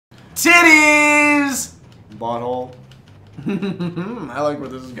Titties! Butthole. I like where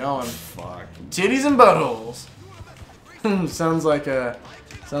this is going. Fuck. Titties and buttholes. sounds like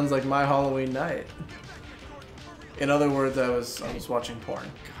my Halloween night. In other words, I was watching porn.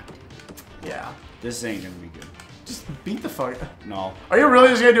 Yeah. This ain't gonna be good. Just beat the fuck. No. Are you really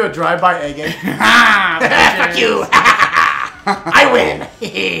just gonna do a drive-by egging? Fuck you! I win!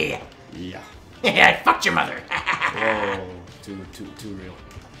 Yeah. I fucked your mother. Whoa. Too real. Too real.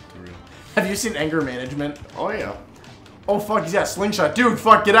 Have you seen Anger Management? Oh yeah. Oh fuck, he's got a slingshot. Dude,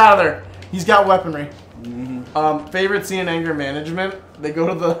 fuck, get out of there. He's got weaponry. Mm-hmm. Favorite scene in Anger Management? They go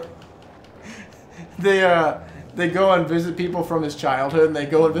to the... They go and visit people from his childhood, and they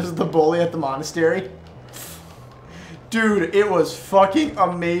go and visit the bully at the monastery. Dude, it was fucking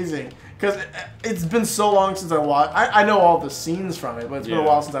amazing. Because it's been so long since I watched... I know all the scenes from it, but it's been a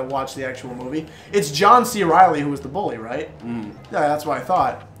while since I watched the actual movie. It's John C. Reilly who was the bully, right? Mm. Yeah, that's what I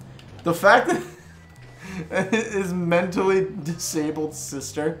thought. The fact that his mentally disabled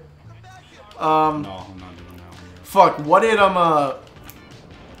sister... No, I'm not doing that one. Fuck,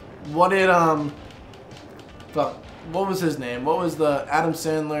 fuck, what was his name? What was the Adam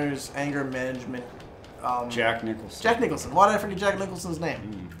Sandler's anger management? Jack Nicholson. Jack Nicholson. Why did I forget Jack Nicholson's name?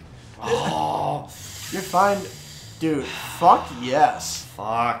 Mm. Oh. You're fine. Dude, fuck yes.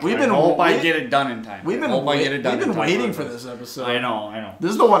 Fuck. I hope I get it done in time. We've been waiting for this episode. I know. This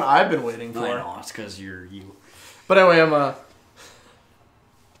is the one I've been waiting for. I know, it's because you're you. But anyway,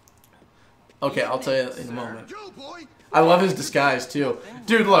 okay, I'll tell you in a moment. I love his disguise, too.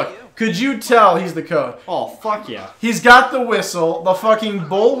 Dude, look. Could you tell he's the coach? Oh, fuck yeah. He's got the whistle, the fucking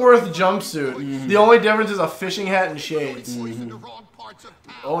Bullworth jumpsuit. Mm-hmm. The only difference is a fishing hat and shades. Mm-hmm.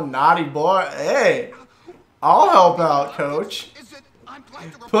 Oh, naughty boy. Hey, I'll help out, coach.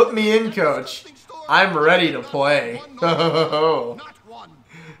 Put me in, coach. I'm ready to play. Well,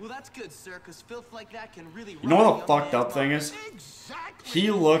 that's good, sir, 'cause filth like that can really... You know what the fucked up thing is?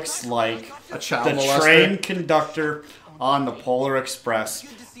 He looks like a child the molester. train conductor on the Polar Express,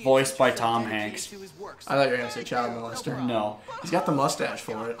 voiced by Tom Hanks. I thought you were going to say child molester. No. He's got the mustache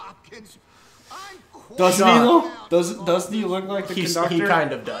for it. Doesn't he, though? Doesn't he look like the conductor? He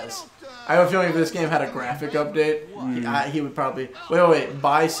kind of does. I have a feeling if this game had a graphic update, he would probably... Wait.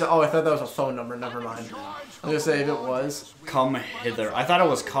 Buy... Oh, I thought that was a phone number. Never mind. I was going to say if it was... Come hither. I thought it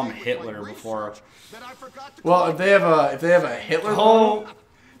was come Hitler before. Well, if they have a Hitler... Oh...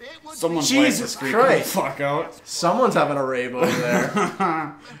 Someone's Jesus Christ! The fuck out. Someone's having a rave over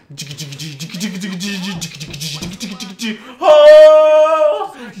there.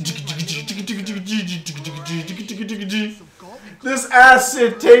 This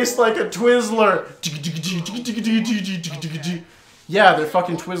acid tastes like a Twizzler. Yeah, they're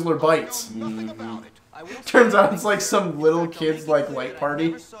fucking Twizzler bites. Mm-hmm. Turns out it's like some little kid's like light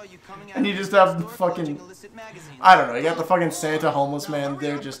party. And you just have the fucking... I don't know, you got the fucking Santa homeless man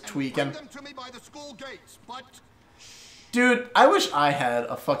there just tweaking. Dude, I wish I had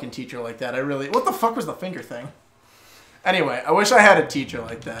a fucking teacher like that. I really... What the fuck was the finger thing? Anyway, I wish I had a teacher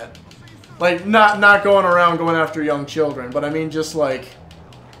like that. Like, not going around going after young children, but I mean just like...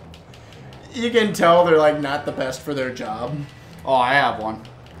 You can tell they're like not the best for their job. Oh, I have one.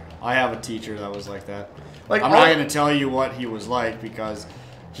 I have a teacher that was like that. Like, I'm not going to tell you what he was like because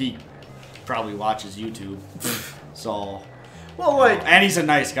he probably watches YouTube. So... Well, like... And he's a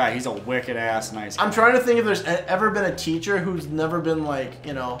nice guy. He's a wicked-ass nice guy. I'm trying to think if there's ever been a teacher who's never been, like,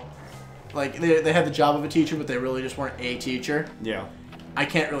 you know... Like, they had the job of a teacher, but they really just weren't a teacher. Yeah. I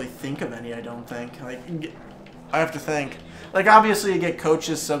can't really think of any, I don't think. Like, I have to think. Like, obviously you get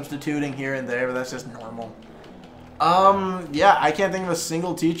coaches substituting here and there, but that's just normal. Yeah, I can't think of a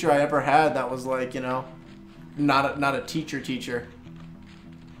single teacher I ever had that was, like, you know... Not a teacher.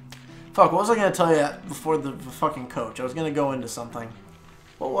 Fuck, what was I going to tell you before the fucking coach? I was going to go into something.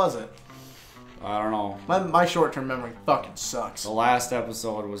 What was it? I don't know. My short-term memory fucking sucks. The last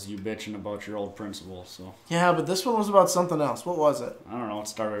episode was you bitching about your old principal, so... Yeah, but this one was about something else. What was it? I don't know. It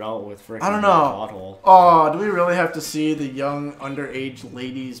started out with freaking... I don't know. Pothole. Oh, do we really have to see the young, underage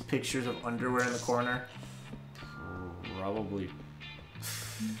ladies' pictures of underwear in the corner? Probably.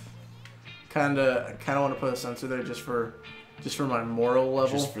 Kinda want to put a censor there just for my moral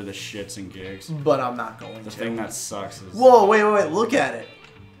level. Just for the shits and gigs. But I'm not going to. The thing that sucks is... Whoa, wait, look at it.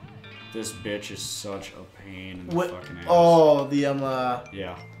 This bitch is such a pain in the fucking ass. Oh, the,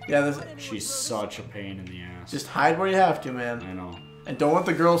 Yeah. Yeah, this... She's such a pain in the ass. Just hide where you have to, man. I know. And don't let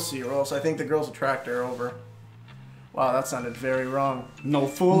the girls see her, or else I think the girls attract her over. Wow, that sounded very wrong. No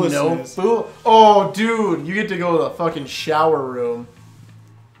foolishness. No fool. Oh, dude, you get to go to the fucking shower room.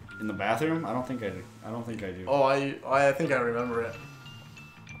 In the bathroom? I don't think I do. I don't think I do. Oh, I think I remember it.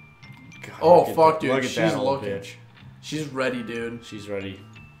 God, Oh, fuck, dude. Look at She's that old looking. bitch. She's ready, dude. She's ready.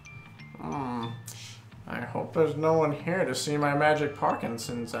 I hope there's no one here to see my magic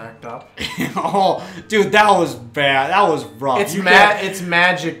Parkinson's act up. Oh, dude, that was bad. That was rough. It's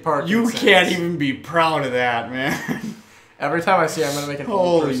magic Parkinson's. You can't even be proud of that, man. Every time I see it, I'm gonna make an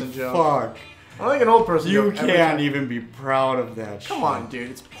old Holy person joke. fuck. I think an old person You joke every can't time. even be proud of that Come on,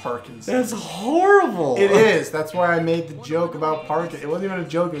 dude. It's Parkinson's. That's horrible. It is. That's why I made the joke about Parkinson's. It wasn't even a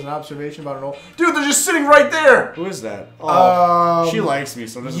joke. It was an observation about an old... Dude, they're just sitting right there! Who is that? Oh, she likes me,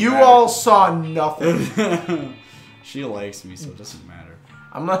 so it doesn't You matter. all saw nothing. She likes me, so it doesn't matter.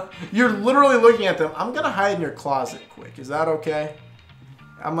 I'm not... You're literally looking at them. I'm gonna hide in your closet quick. Is that okay?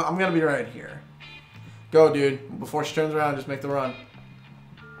 I'm gonna be right here. Go, dude. Before she turns around, just make the run.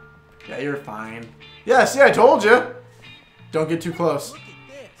 Yeah, you're fine. Yeah, see, I told you. Don't get too close. Look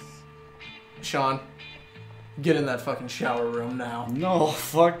at this. Sean, get in that fucking shower room now. No,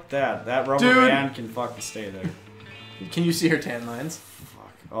 fuck that. That rubber Dude. band can fucking stay there. Can you see her tan lines?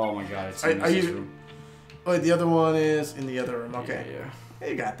 Fuck. Oh my god, it's Are in this you- room. Wait, the other one is in the other room. Okay. Yeah,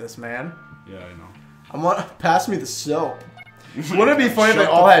 Hey, you got this, man. yeah, I know. I'm on. Pass me the soap. Wouldn't it be funny if Shut they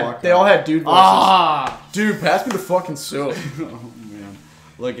all the had fuck they up. all had dude voices? Ah! Dude, pass me the fucking soap. Oh man,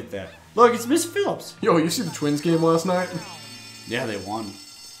 look at that. Look, it's Miss Phillips. Yo, you see the Twins game last night? Yeah, they won.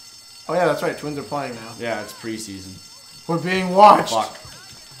 Oh yeah, that's right. Twins are playing now. Yeah, it's preseason. We're being watched.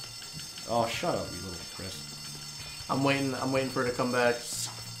 Fuck. Oh, shut up, you little Chris. I'm waiting for her to come back.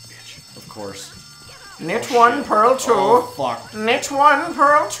 Son of a bitch. Of course. Knit Oh, one, shit. pearl two. Oh, fuck. Knit one,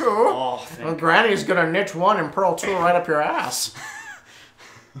 pearl two. Oh, thank Well, Granny's gonna knit one and pearl two right up your ass.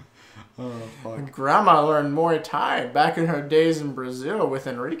 Oh, fuck. Grandma learned Muay Thai back in her days in Brazil with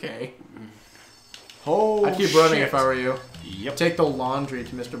Enrique. Oh, I'd keep running shit. if I were you. Yep. Take the laundry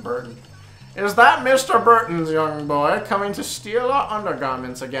to Mr. Burton. Is that Mr. Burton's young boy coming to steal our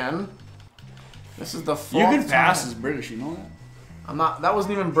undergarments again? This is the You fourth can pass time. as British, you know that? I'm not. That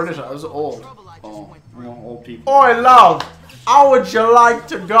wasn't even British. I was old. Oh, well, old people. Oi, love. How would you like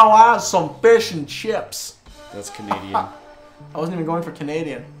to go have some fish and chips? That's Canadian. I wasn't even going for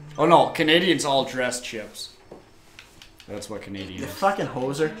Canadian. Oh no, Canadians all dress chips. That's what Canadian You is. fucking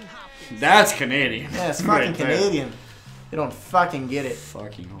hoser. That's Canadian. Yeah, it's Right fucking there. Canadian. You don't fucking get it.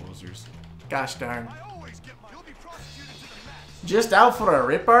 Fucking hosers. Gosh darn. Just out for a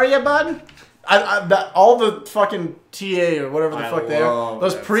rip, are you, bud? All the fucking TA or whatever the I fuck they are, love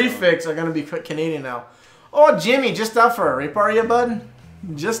those that prefix are gonna be Canadian now. Oh, Jimmy, just out for a rip, are you, bud?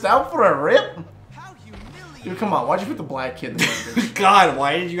 Just out for a rip? How humiliating. Dude, come on. Why'd you put the black kid in the movie? God,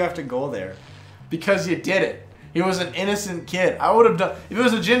 why did you have to go there? Because you did it. He was an innocent kid. I would have done. If it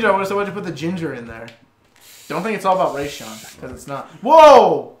was a ginger, I would have said, why'd you put the ginger in there? Don't think it's all about race, Sean, because it's not.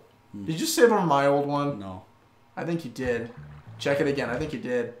 Whoa! Did you save on my old one? No. I think you did. Check it again. I think you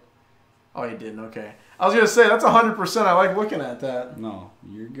did. Oh, you didn't. Okay. I was gonna say that's 100%. I like looking at that. No,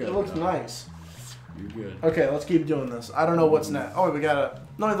 you're good. It looks though. nice. You're good. Okay, let's keep doing this. I don't know what's next. Oh, we gotta.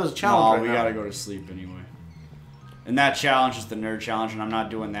 No, there's a challenge No, right we now. gotta go to sleep anyway. And that challenge is the nerd challenge, and I'm not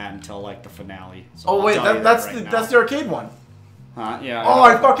doing that until like the finale. So Oh I'll wait, tell you that's right the now. that's the arcade one. Huh? Yeah. Oh,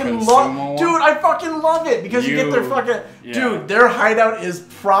 I know. fucking The love, sumo one. dude. I fucking love it because you get their fucking, Yeah. dude. Their hideout is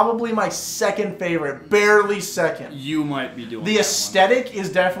probably my second favorite, barely second. You might be doing The that aesthetic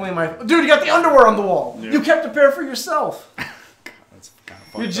is definitely my, dude. You got the underwear on the wall. Yeah. You kept a pair for yourself. one. That's kind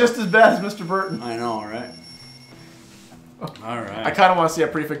of You're fucked just as bad as Mr. Burton. up. I know, right? All right. I kind of want to see a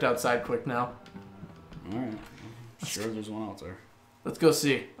prefect outside quick now. All right. Sure, there's one out there. Let's go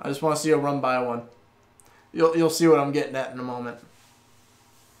see. I just want to see a run by one. You'll see what I'm getting at in a moment.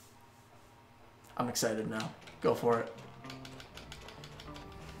 I'm excited now. Go for it.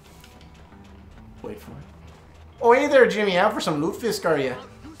 Wait for it. Oh, hey there, Jimmy. Out for some loot fisk, are you?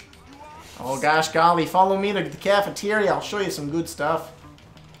 Oh, gosh golly. Follow me to the cafeteria. I'll show you some good stuff.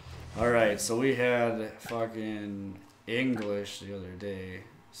 All right, so we had fucking English the other day,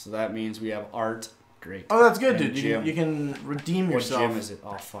 so that means we have art. Great. Oh, that's good, And dude. gym. You can redeem What yourself. gym is it?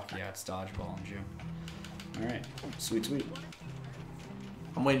 Oh fuck yeah, it's dodgeball and gym. All right, sweet, sweet.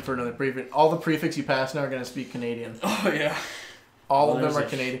 I'm waiting for another prefix. All the prefix you pass now are going to speak Canadian. Oh yeah. All Well, of them there's are a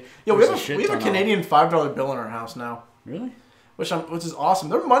Canadian. Yeah, we there's have a a, shit we have a ton of- Canadian $5 bill in our house now. Really? Which is awesome.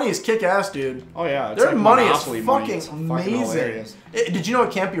 Their money is kick-ass, dude. Oh yeah. It's Their like money is Monopoly money. fucking It's fucking amazing. hilarious. Did you know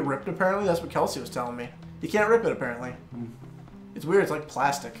it can't be ripped, apparently? That's what Kelsey was telling me. You can't rip it, apparently. It's weird. It's like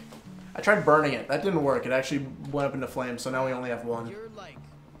plastic. I tried burning it. That didn't work. It actually went up into flames, so now we only have one. You're like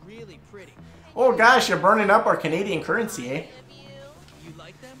really pretty. Oh, gosh, you're burning up our Canadian currency, eh? You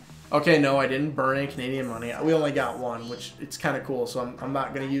like them? Okay, no, I didn't burn any Canadian money. We only got one, which it's kind of cool, so I'm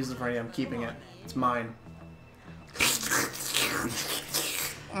not going to use it for any. I'm keeping it. It's mine.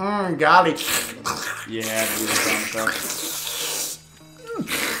 Got it. You had to do the sound effect.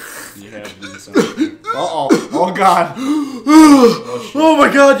 You had to do the sound effect. Uh-oh. Oh, God. Oh,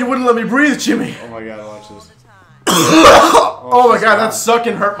 my God, you wouldn't let me breathe, Jimmy. Oh, my God, watch this. Oh, my God, that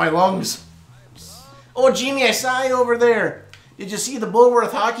sucking hurt my lungs. Oh, Jimmy, I saw you over there. Did you see the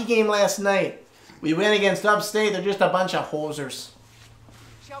Bullworth hockey game last night? We went against Upstate. They're just a bunch of hosers.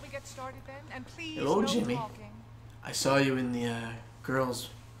 Shall we get started then? And please, Hello, no Jimmy. talking. I saw you in the girls'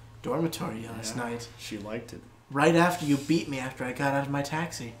 dormitory last night. She liked it. Right after you beat me after I got out of my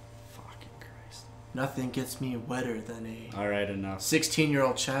taxi. Fucking Christ. Nothing gets me wetter than a Alright, enough.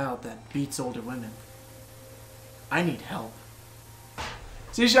 16-year-old child that beats older women. I need help.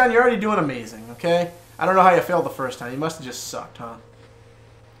 See, Sean, you're already doing amazing, okay? I don't know how you failed the first time. You must have just sucked, huh?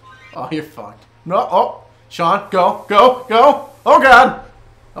 Oh, you're fucked. No, oh, Sean, go, go, go. Oh, God.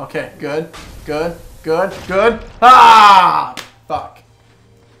 Okay, good, good, good, good. Ah, fuck.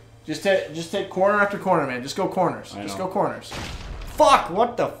 Just take corner after corner, man. Just go corners. Just go corners. Fuck,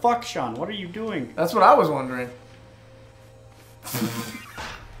 what the fuck, Sean? What are you doing? That's what I was wondering.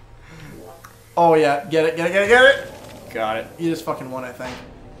 Oh, yeah. Get it, get it, get it, get it. Got it. You just fucking won, I think.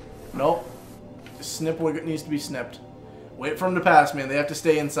 Nope. Snip what needs to be snipped. Wait for him to pass, man. They have to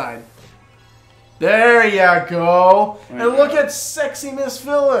stay inside. There you go. And look at sexy Miss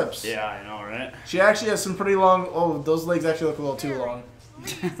Phillips. Yeah, I know, right? She actually has some pretty long... Oh, those legs actually look a little too long.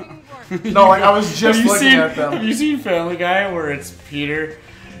 No, like, I was just looking at them. Have you seen Family Guy where it's Peter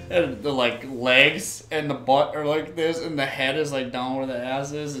and the like legs and the butt are like this and the head is like down where the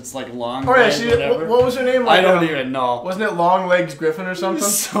ass is? It's like long Oh yeah, legs, she, whatever. what was her name? Like, I don't even know. Wasn't it Long Legs Griffin or something?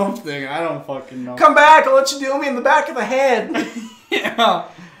 Something. I don't fucking know. Come back, I'll let you do me in the back of the head. Yeah.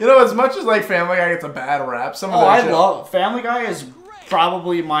 You know, as much as like Family Guy gets a bad rap, some of Oh, I shit- love Family Guy is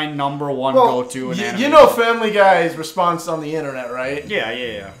probably my number one go-to in anime. You know Family Guy's response on the internet, right?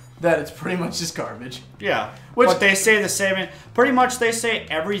 Yeah. That it's pretty much just garbage. Yeah. Which- but they say the same. Pretty much they say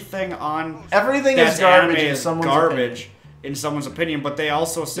everything on Everything that's is garbage anime in is someone's garbage opinion. in someone's opinion, but they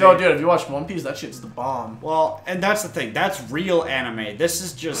also say... Yo, dude, if you watch One Piece, that shit's the bomb. Well, and that's the thing. That's real anime. This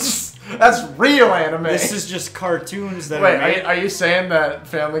is just... That's real anime. This is just cartoons that Wait, are made... are you saying that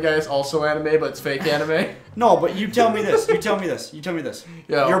Family Guy is also anime, but it's fake anime? No, but you tell me this. You tell me this. You tell me this.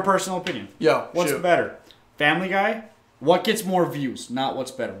 Yo. Your personal opinion. Yo, What's shoot. better? Family Guy? What gets more views? Not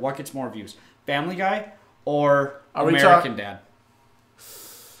what's better. What gets more views? Family Guy or Are we American Dad?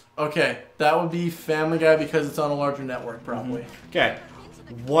 Okay, that would be Family Guy because it's on a larger network, probably. Okay.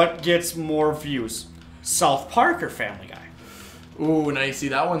 What gets more views? South Park or Family Guy? Ooh, now you see,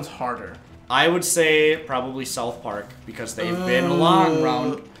 that one's harder. I would say probably South Park because they've been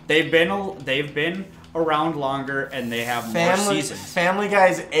around. They've been around longer and they have more seasons. Family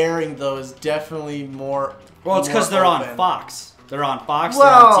Guy's airing, though, is definitely more... Well, it's because they're open. on Fox. They're on Fox,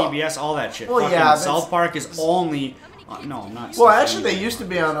 Well, they're on TBS, all that shit. well, Fucking yeah, South Park is only... no, not Well, actually, they used to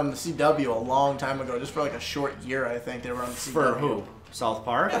be on the CW a long time ago, just for like a short year, I think. They were on the CW. For who? South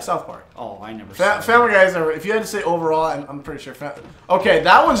Park? Yeah, South Park. Oh, I never saw it. Family Guy's never... If you had to say overall, I'm pretty sure... Okay,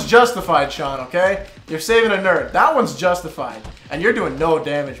 that one's justified, Sean, okay? You're saving a nerd. That one's justified. And you're doing no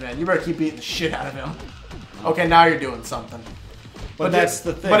damage, man. You better keep beating the shit out of him. Okay, now you're doing something. But that's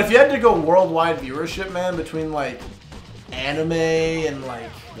the thing. But if you had to go worldwide viewership, man, between, like, anime and, like...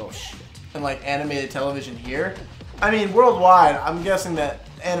 Oh, shit. And, like, animated television here... I mean, worldwide, I'm guessing that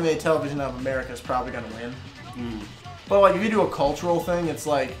animated television out of America is probably going to win. But, like, if you do a cultural thing, it's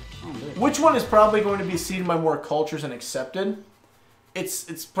like... which one is probably going to be seen by more cultures and accepted?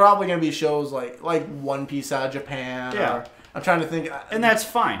 It's probably going to be shows like One Piece out of Japan. Yeah. Or, I'm trying to think... And that's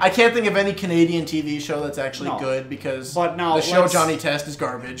fine. I can't think of any Canadian TV show that's actually No. good because But now the show let's- Johnny Test is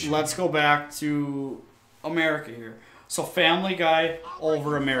garbage. Let's go back to America here. So Family Guy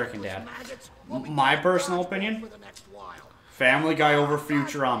over American Dad. My personal opinion, Family Guy over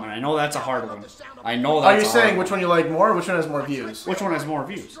Futurama. And I know that's a hard one. I know that's Are you a saying hard which one you like more or which one has more views? Which one has more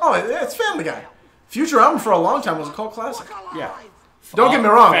views? Oh, it's Family Guy. Futurama for a long time was a cult classic. Yeah. Don't get me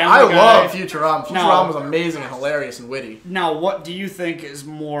wrong, Family I Guy. love Futurama. Futurama No. was amazing and hilarious and witty. Now, what do you think is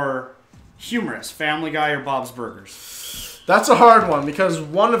more humorous, Family Guy or Bob's Burgers? That's a hard one because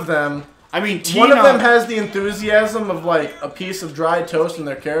one of them I mean, Tina... one of them has the enthusiasm of like a piece of dry toast and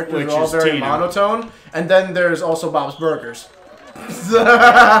their characters Which are all is very Tina. monotone. And then there's also Bob's Burgers. See what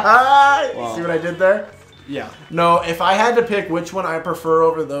I did there? Yeah. No, if I had to pick which one I prefer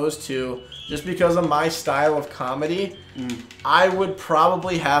over those two, just because of my style of comedy, I would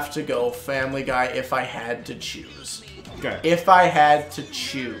probably have to go Family Guy if I had to choose. Okay. If I had to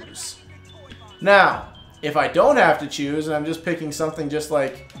choose. Now, if I don't have to choose, and I'm just picking something just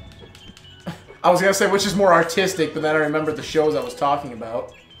like... I was going to say which is more artistic, but then I remembered the shows I was talking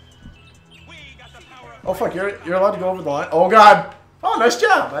about. Oh fuck, you're allowed to go over the line. Oh god. Oh, nice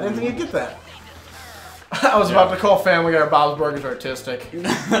job. I didn't think you'd get that. I was about to call Family Guy or Bob's Burgers artistic.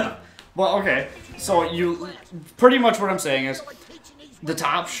 Well, okay. So you, pretty much what I'm saying is, the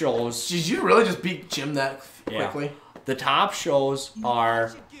top shows. Did you really just beat Jim that quickly? Yeah. The top shows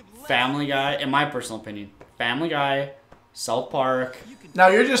are Family Guy, in my personal opinion. Family Guy, South Park. Now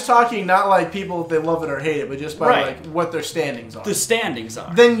you're just talking not like people if they love it or hate it, but just by Right. like what their standings are. The standings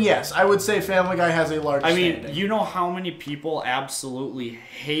are. Then yes, I would say Family Guy has a large standing. I mean, you know how many people absolutely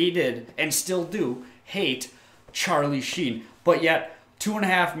hated, and still do, hate Charlie Sheen. But yet,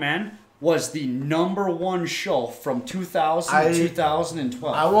 2.5 Men was the #1 show from 2000 to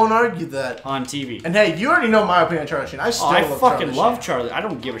 2012. I won't argue that. On TV. And hey, you already know my opinion on Charlie Sheen. I still I love fucking love Sheen. Charlie. I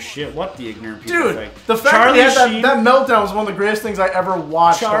don't give a shit what the ignorant people Dude, think. the fact Charlie that he had Sheen, that meltdown was one of the greatest things I ever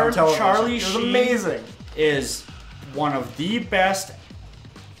watched on television. Charlie it was Sheen amazing. is one of the best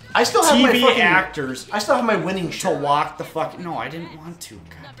I still have my TV fucking, actors I still have my winning to shirt. walk the fuck. No, I didn't want to.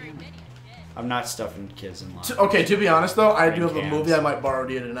 God damn it. I'm not stuffing kids in line. Okay, to be honest though, I do have a Cans. movie I might borrow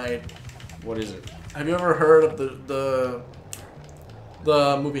to you tonight. What is it? Have you ever heard of the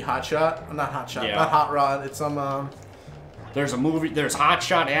movie Hot Shot? Not Hot Shot, Yeah. not Hot Rod. It's There's a movie. There's Hot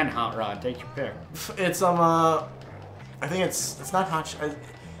Shot and Hot Rod. Take your pick. it's I think it's not Hot Shot.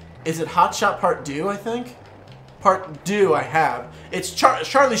 Is it Hot Shot Part 2? I think Part 2. I have. It's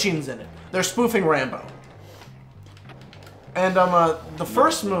Charlie Sheen's in it. They're spoofing Rambo. And the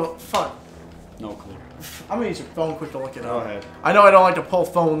first movie. Fuck. No clue. I'm gonna use your phone quick to look it Go up. ahead. I know I don't like to pull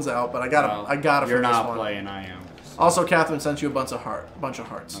phones out, but I gotta. Well, I gotta. You're for this not one. playing. I am. Also, Catherine sent you a bunch of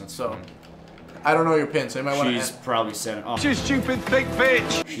hearts. That's So fine. I don't know your pin, so you might want She's to. probably sending. Oh, You stupid thick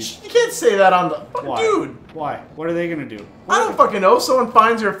bitch! You can't say that on the. why? Dude, Why? What are they gonna do? I don't fucking know. If someone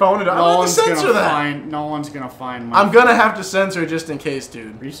finds your phone, I'm No gonna have to one's censor gonna that. find. No one's gonna find my. I'm gonna have to censor just in case,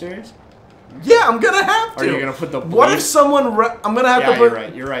 dude. Are you serious? Yeah, I'm gonna have to. Are you gonna put the? What if bleep? someone? I'm gonna have Yeah, to put. you're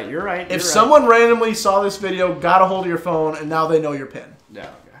right. You're right. You're right. If someone randomly saw this video, got a hold of your phone, and now they know your pin, Yeah.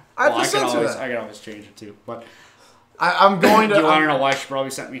 Okay. I have Well, to censor always, that. I can always change it too. But I'm going to. do you want to know why she probably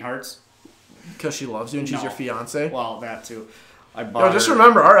sent me hearts? Because she loves you and she's No. your fiance. Well, that too. I bought. Yo, just her,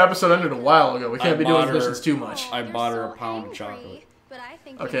 remember, our episode ended a while ago. We can't be doing bought her- missions too much. I bought her a pound of chocolate.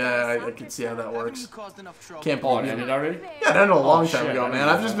 Okay, I can see how that works. Can't Oh, believe it it. ended already? Yeah, that ended a long shit, time I ago, didn't man.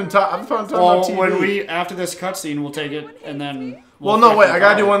 know I've just that. been talking about Well, TV. when we after this cutscene, we'll take it and then. Well, no, wait. I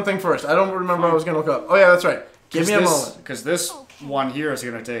gotta do one thing first. I don't remember what I was gonna look up. Oh yeah, that's right. Give me a moment. Because this one here is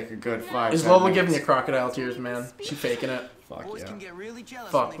gonna take a good 5. Is Lola giving you crocodile tears, man? She faking it. Fuck Boys yeah. can get really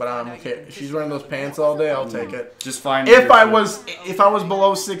jealous Fuck, when but they I'm find out okay. you're If she's wearing those pants all day, I'll take it. Just find. If I was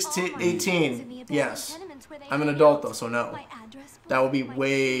below 18, yes. I'm an adult though, so no. That would be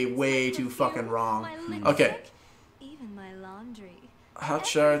way too fucking wrong. Okay. Hot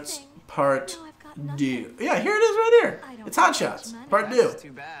Shots Part 2. Yeah, here it is right here. It's Hot Shots Part 2. That's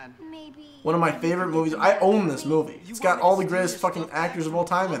too bad. One of my favorite movies. I own this movie. It's got all the greatest fucking actors of all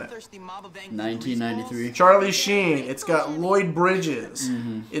time in it. 1993. Charlie Sheen. It's got Lloyd Bridges.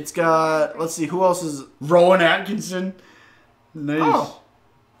 It's got, let's see, who else is... Rowan Atkinson. Nice. Oh,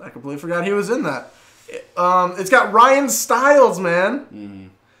 I completely forgot he was in that. It's got Ryan Stiles, man.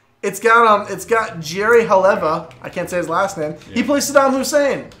 It's got Jerry Haleva. I can't say his last name. He plays Saddam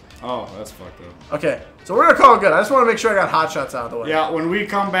Hussein. Oh, that's fucked up. Okay, so we're gonna call it good. I just want to make sure I got Hot Shots out of the way. Yeah, when we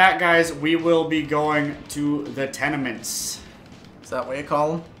come back, guys, we will be going to the tenements. Is that what you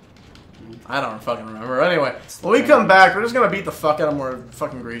call them? I don't fucking remember. Anyway, when we come back, we're just gonna beat the fuck out of more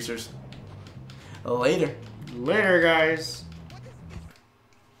fucking greasers. Later. Later, guys.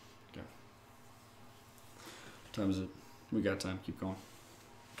 Okay. What time is it? We got time. Keep going.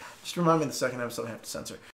 Just remind me the second episode I have to censor.